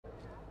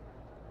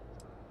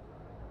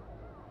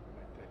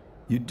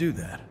You'd do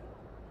that?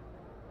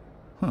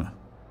 Huh.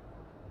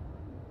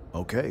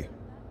 Okay.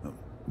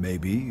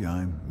 Maybe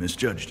I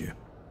misjudged you.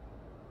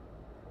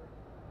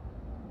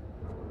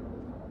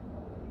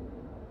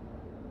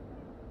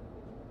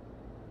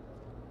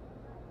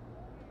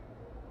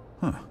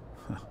 Huh.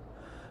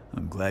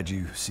 I'm glad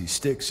you see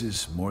sticks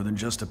as more than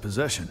just a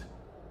possession.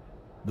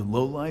 The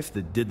lowlife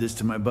that did this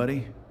to my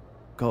buddy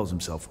calls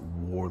himself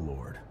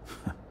Warlord.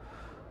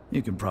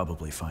 You can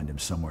probably find him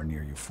somewhere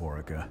near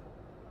Euphorica.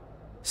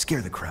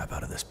 Scare the crap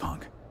out of this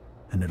punk,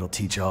 and it'll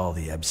teach all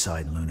the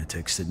Ebside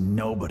lunatics that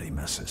nobody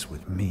messes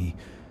with me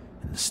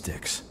and the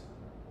sticks.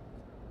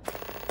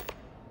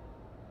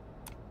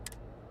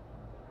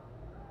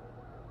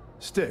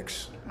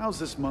 Sticks, how's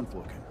this month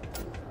looking?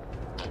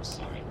 I'm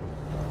sorry.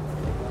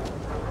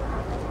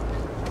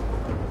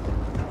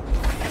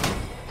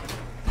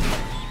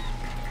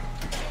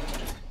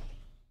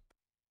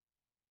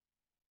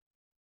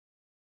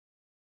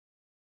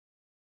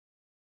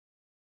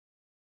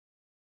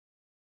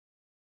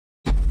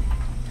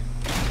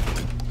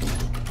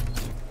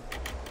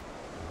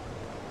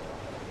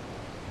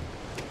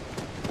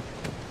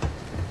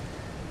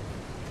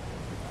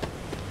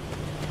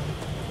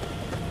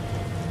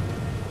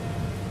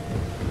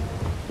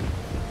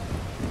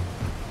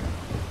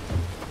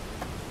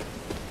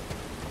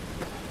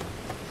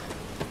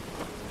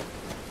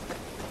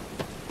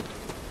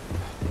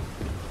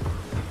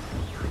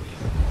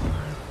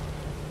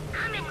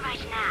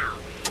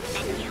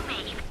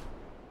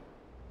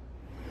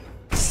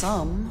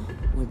 Some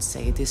would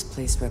say this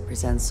place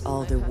represents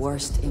all the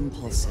worst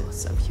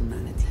impulses of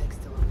humanity.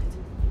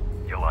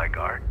 You like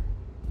art?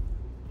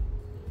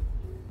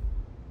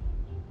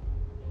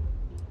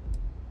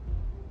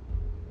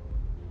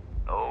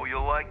 Oh,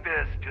 you'll like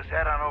this. Just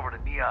head on over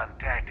to Neon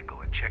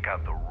Tactical and check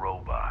out the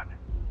robot.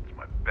 It's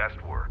my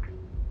best work.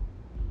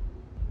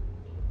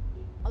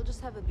 I'll just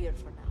have a beer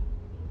for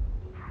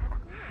now.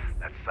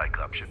 That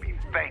Cyclops should be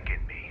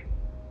thanking me.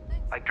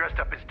 I dressed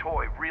up his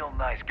toy real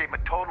nice, gave him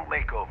a total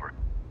makeover.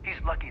 He's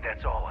lucky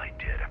that's all I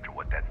did after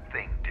what that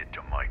thing did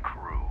to my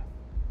crew.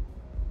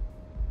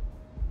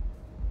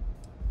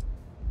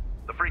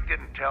 The freak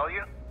didn't tell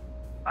you?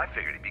 I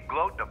figured he'd be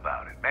gloating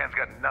about it. Man's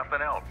got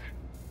nothing else.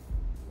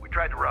 We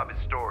tried to rob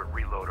his store and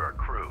reload our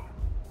crew.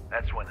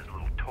 That's when his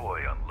little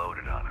toy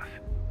unloaded on us.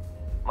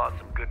 Lost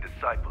some good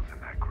disciples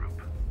in that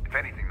group. If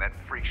anything, that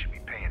freak should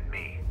be paying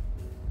me.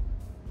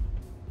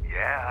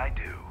 Yeah, I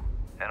do.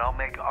 And I'll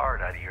make art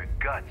out of your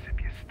guts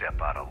if you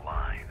step out of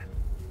line.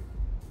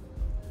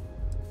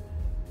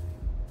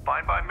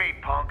 Fine by me,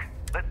 punk.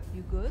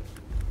 You good?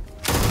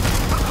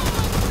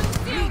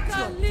 You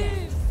can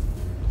live!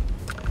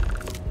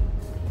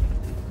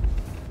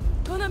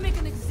 Gonna make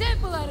an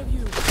example out of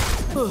you!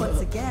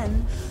 Once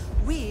again,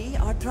 we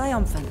are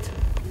triumphant.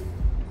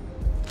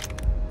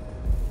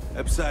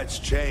 Ebside's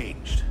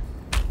changed.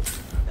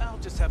 I'll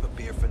just have a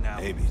beer for now.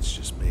 Maybe it's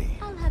just me.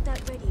 I'll have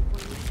that ready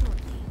for you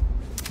shortly.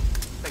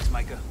 Thanks,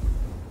 Micah.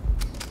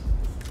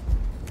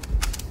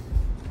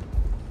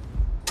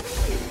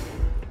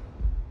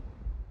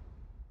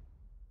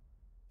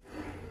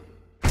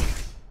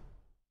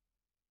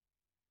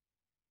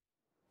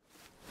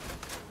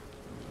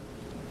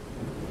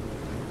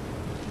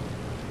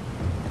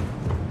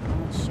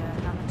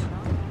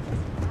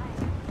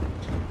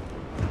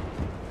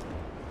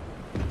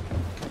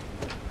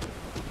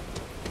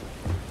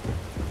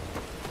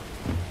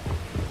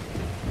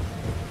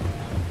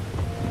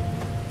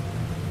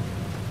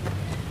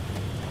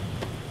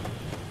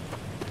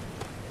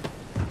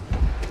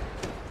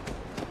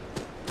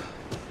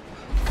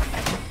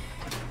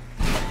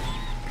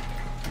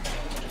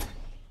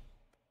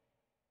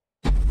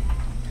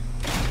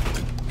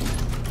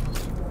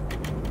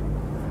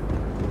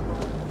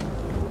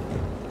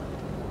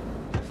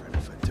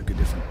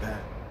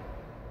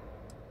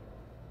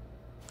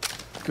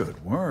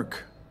 Good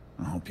work.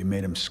 I hope you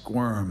made him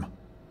squirm.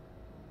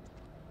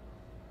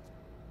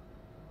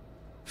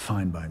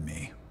 Fine by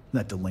me.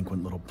 That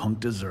delinquent little punk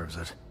deserves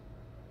it.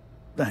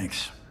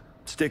 Thanks.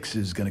 Styx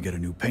is gonna get a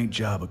new paint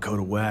job, a coat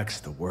of wax,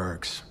 the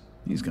works.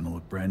 He's gonna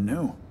look brand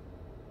new.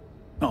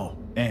 Oh,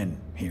 and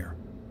here,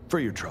 for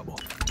your trouble.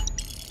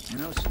 You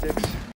know, Styx,